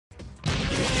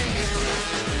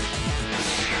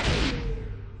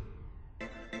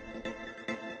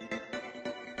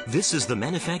This is the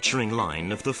manufacturing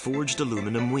line of the forged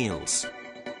aluminum wheels.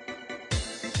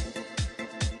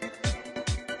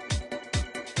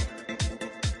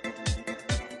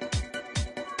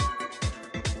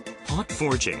 Hot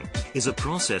forging is a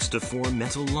process to form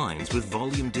metal lines with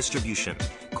volume distribution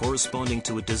corresponding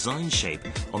to a design shape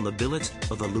on the billet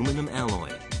of aluminum alloy.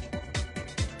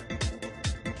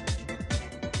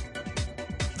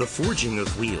 The forging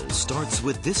of wheels starts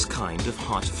with this kind of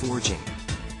hot forging.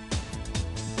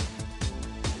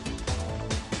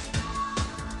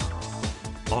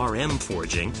 RM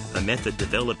forging, a method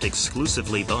developed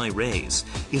exclusively by Ray's,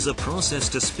 is a process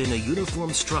to spin a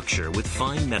uniform structure with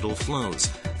fine metal flows,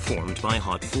 formed by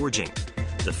hot forging.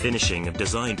 The finishing of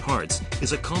designed parts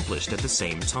is accomplished at the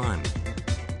same time.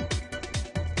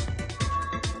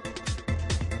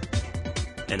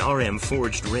 An RM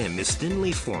forged rim is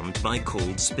thinly formed by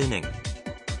cold spinning.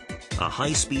 A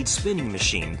high-speed spinning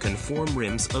machine can form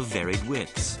rims of varied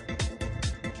widths.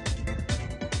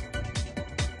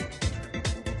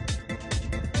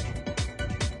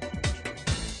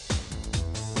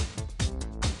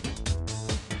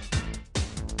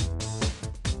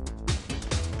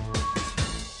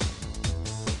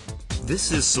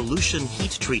 This is solution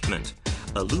heat treatment.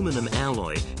 Aluminum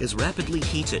alloy is rapidly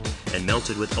heated and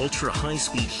melted with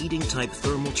ultra-high-speed heating type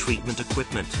thermal treatment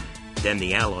equipment. Then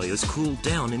the alloy is cooled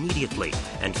down immediately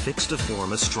and fixed to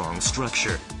form a strong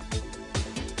structure.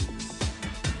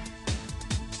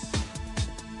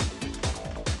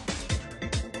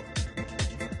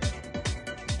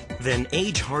 Then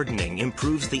age hardening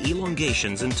improves the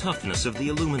elongations and toughness of the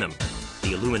aluminum.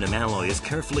 The aluminum alloy is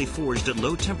carefully forged at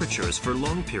low temperatures for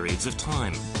long periods of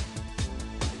time.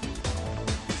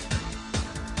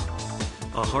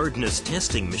 A hardness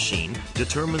testing machine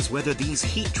determines whether these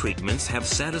heat treatments have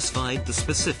satisfied the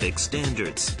specific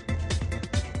standards.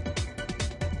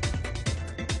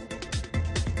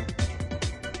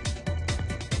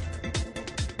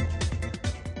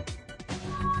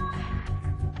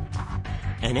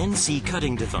 An NC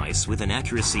cutting device with an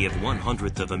accuracy of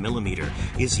 1/100th of a millimeter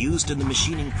is used in the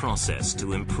machining process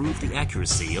to improve the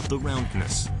accuracy of the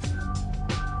roundness.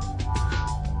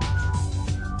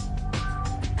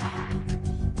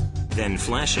 Then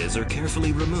flashes are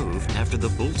carefully removed after the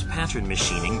bolt pattern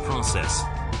machining process.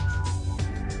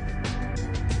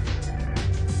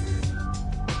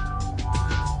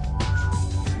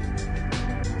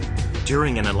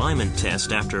 During an alignment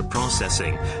test after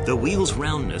processing, the wheel's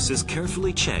roundness is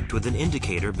carefully checked with an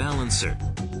indicator balancer.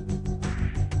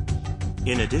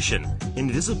 In addition,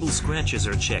 invisible scratches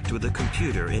are checked with a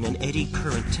computer in an eddy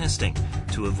current testing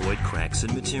to avoid cracks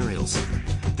in materials.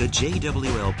 The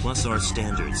JWL+R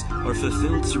standards are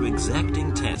fulfilled through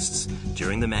exacting tests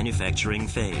during the manufacturing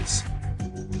phase.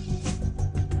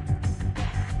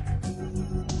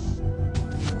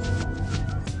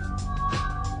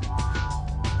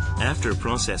 After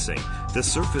processing, the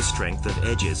surface strength of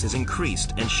edges is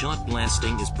increased and shot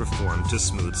blasting is performed to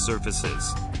smooth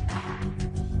surfaces.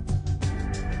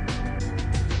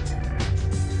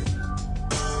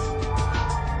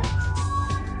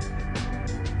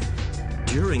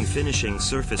 During finishing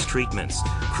surface treatments,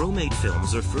 chromate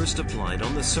films are first applied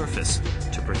on the surface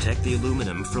to protect the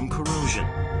aluminum from corrosion.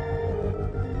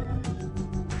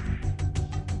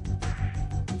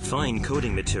 Fine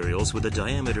coating materials with a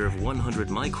diameter of 100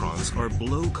 microns are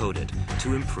blow coated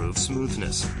to improve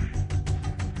smoothness.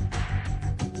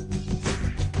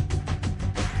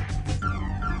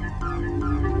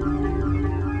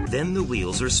 Then the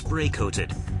wheels are spray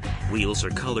coated. Wheels are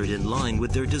colored in line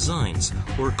with their designs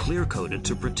or clear coated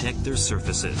to protect their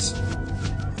surfaces.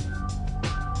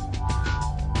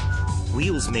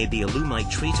 Wheels may be alumite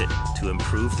treated to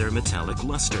improve their metallic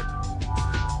luster.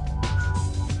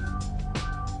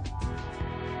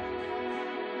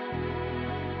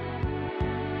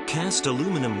 Cast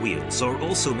aluminum wheels are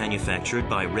also manufactured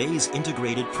by Ray's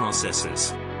Integrated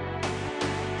Processes.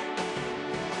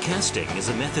 Casting is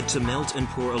a method to melt and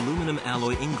pour aluminum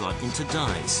alloy ingot into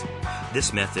dies.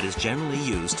 This method is generally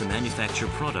used to manufacture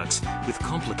products with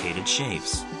complicated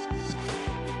shapes.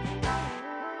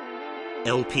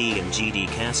 LP and GD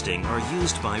casting are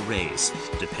used by Ray's,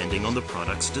 depending on the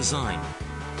product's design.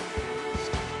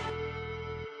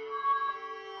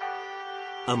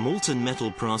 A molten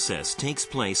metal process takes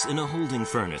place in a holding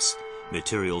furnace.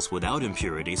 Materials without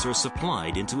impurities are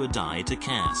supplied into a die to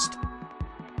cast.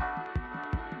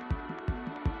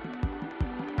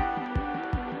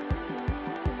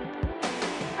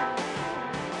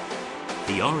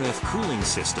 The RF cooling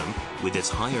system, with its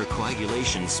higher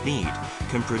coagulation speed,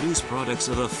 can produce products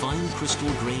of a fine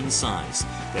crystal grain size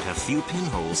that have few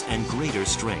pinholes and greater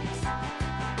strength.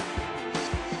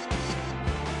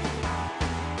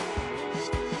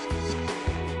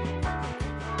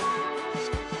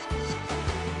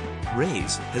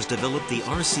 Rays has developed the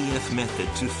RCF method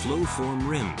to flow form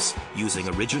rims using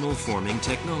original forming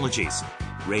technologies.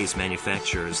 Rays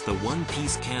manufactures the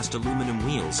one-piece cast aluminum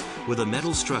wheels with a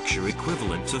metal structure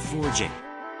equivalent to forging.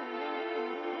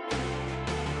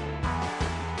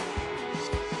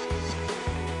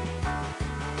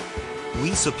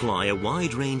 We supply a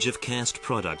wide range of cast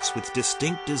products with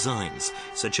distinct designs,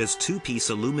 such as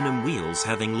two-piece aluminum wheels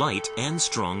having light and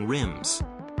strong rims.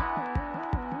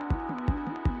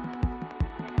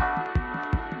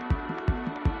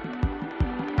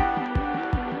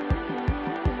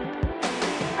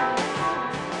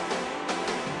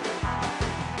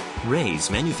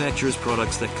 Rays manufactures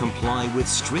products that comply with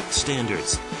strict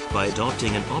standards by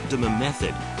adopting an optimum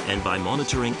method and by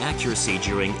monitoring accuracy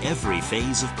during every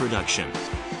phase of production.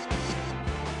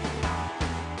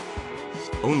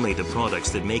 Only the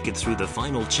products that make it through the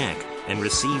final check and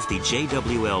receive the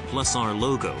JWL+R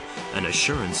logo, an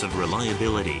assurance of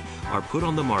reliability, are put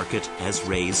on the market as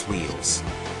Rays wheels.